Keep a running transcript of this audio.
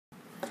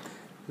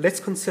let's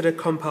consider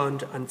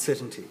compound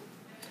uncertainty.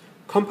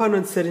 Compound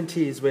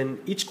uncertainty is when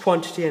each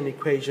quantity and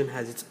equation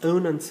has its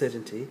own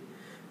uncertainty,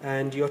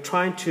 and you're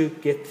trying to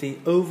get the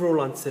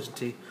overall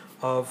uncertainty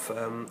of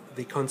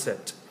the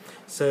concept.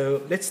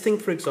 So let's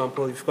think, for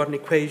example, you've got an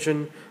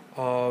equation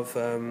of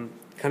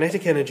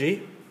kinetic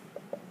energy,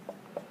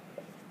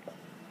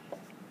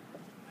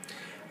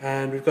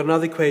 and we've got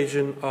another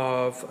equation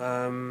of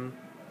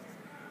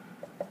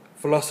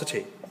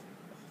velocity.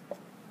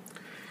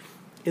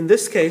 In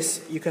this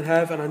case, you can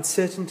have an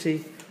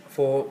uncertainty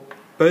for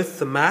both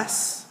the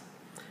mass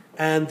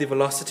and the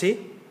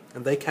velocity,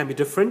 and they can be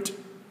different.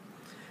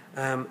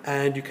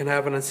 And you can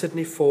have an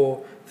uncertainty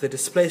for the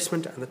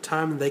displacement and the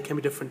time, and they can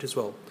be different as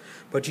well.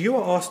 But you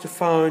are asked to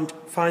find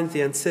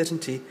the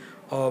uncertainty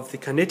of the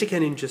kinetic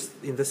energy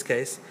in this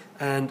case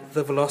and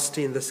the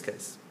velocity in this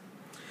case.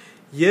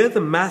 Here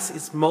the mass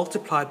is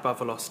multiplied by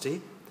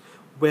velocity.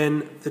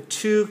 When the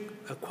two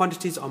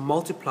quantities are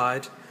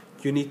multiplied,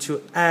 you need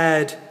to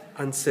add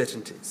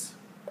uncertainties.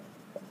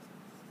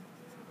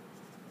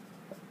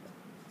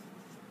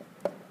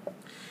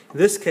 In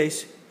this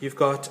case, you've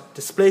got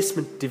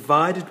displacement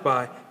divided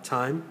by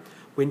time.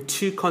 When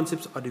two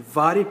concepts are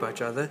divided by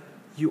each other,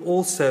 you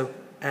also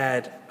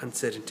add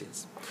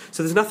uncertainties.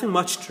 So there's nothing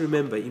much to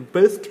remember. In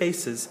both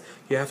cases,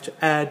 you have to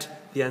add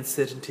the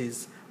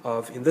uncertainties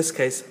of, in this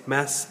case,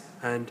 mass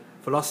and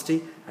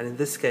velocity, and in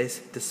this case,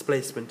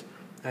 displacement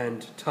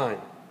and time.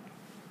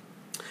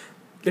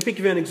 Let me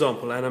give you an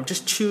example, and I'm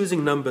just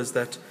choosing numbers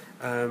that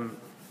kind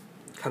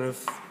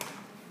of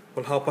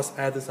will help us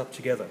add this up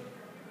together.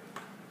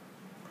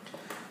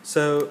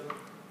 So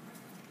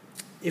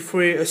if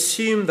we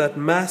assume that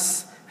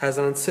mass has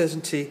an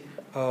uncertainty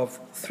of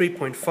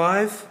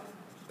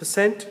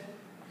 3.5%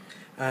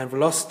 and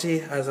velocity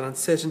has an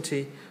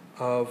uncertainty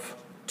of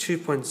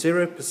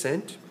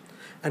 2.0%,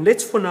 and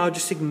let's for now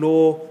just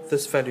ignore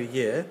this value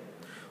here,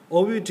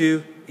 all we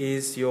do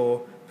is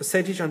your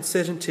percentage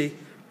uncertainty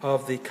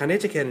of the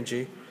kinetic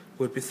energy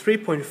would be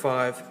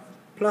 3.5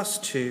 plus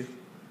 2,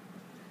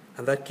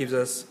 and that gives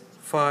us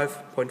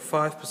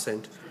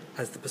 5.5%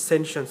 as the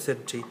percentage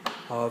uncertainty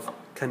of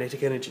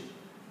kinetic energy.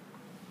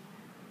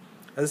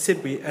 As I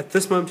said, at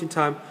this moment in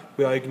time,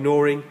 we are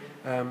ignoring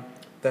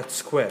that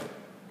square.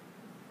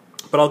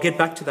 But I'll get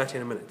back to that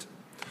in a minute.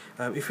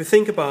 If we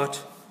think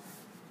about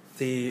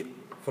the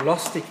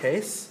velocity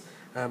case,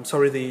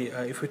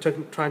 if we're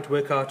trying to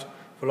work out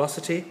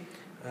velocity,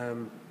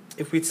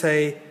 if we'd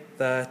say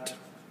that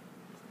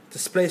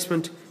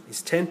displacement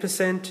is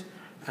 10%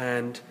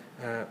 and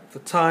the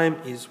time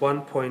is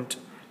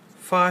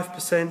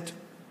 1.5%,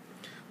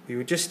 we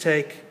would just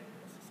take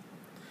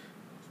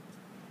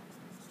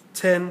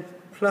 10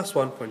 plus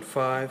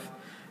 1.5,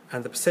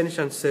 and the percentage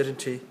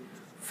uncertainty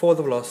for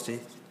the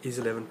velocity is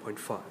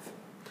 11.5.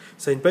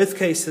 So in both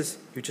cases,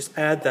 you just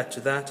add that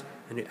to that,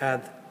 and you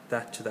add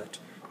that to that.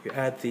 You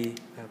add the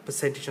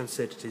percentage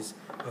uncertainties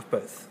of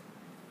both.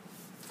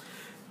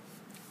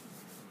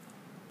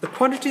 The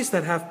quantities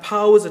that have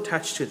powers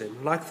attached to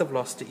them, like the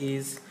velocity,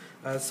 is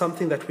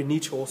something that we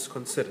need to also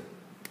consider.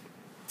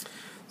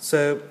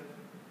 So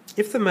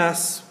if the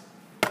mass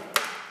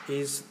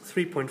is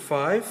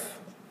 3.5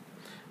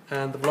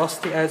 and the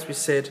velocity, as we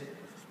said,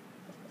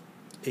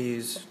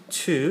 is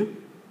 2,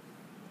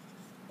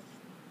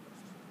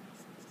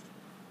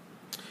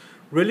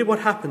 really what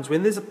happens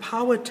when there's a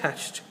power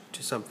attached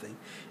to something,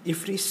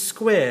 if it is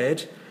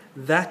squared,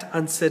 that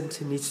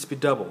uncertainty needs to be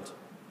doubled.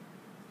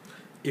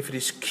 If it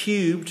is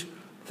cubed,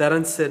 that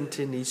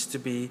uncertainty needs to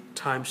be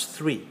times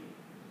 3.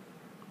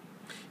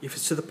 If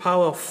it's to the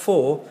power of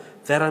 4,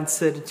 that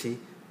uncertainty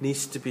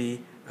needs to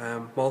be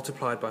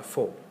multiplied by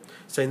 4.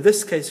 So in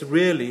this case,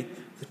 really,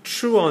 the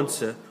true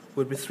answer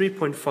would be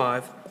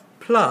 3.5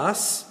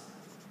 plus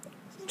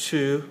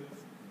 2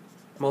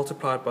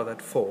 multiplied by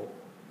that 4.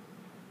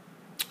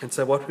 And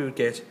so what we would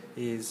get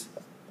is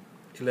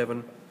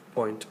 11.5%.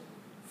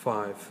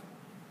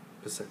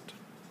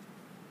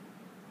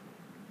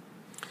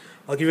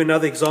 I'll give you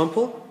another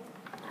example.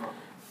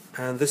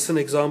 And this is an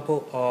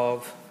example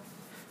of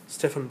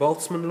Stefan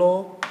Boltzmann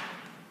law.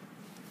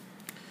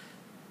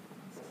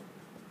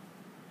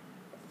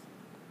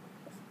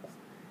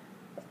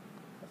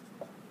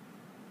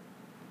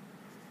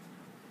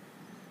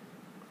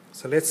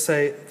 So let's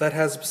say that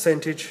has a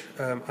percentage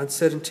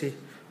uncertainty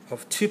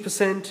of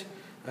 2%,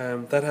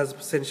 that has a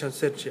percentage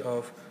uncertainty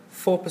of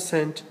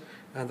 4%,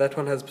 and that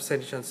one has a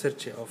percentage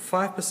uncertainty of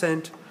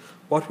 5%.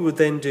 What we would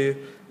then do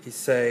is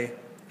say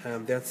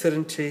the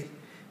uncertainty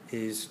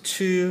is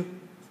 2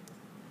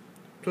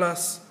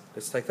 plus,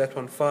 let's take that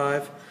one,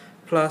 5,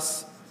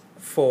 plus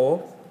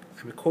 4,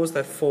 and because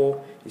that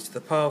 4 is to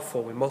the power of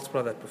 4, we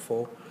multiply that by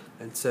 4,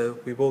 and so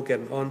we will get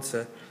an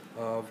answer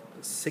of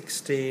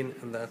 16,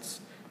 and that's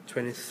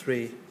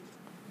 23%.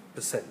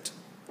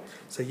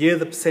 So here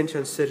the percentage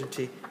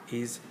uncertainty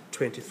is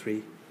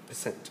 23%.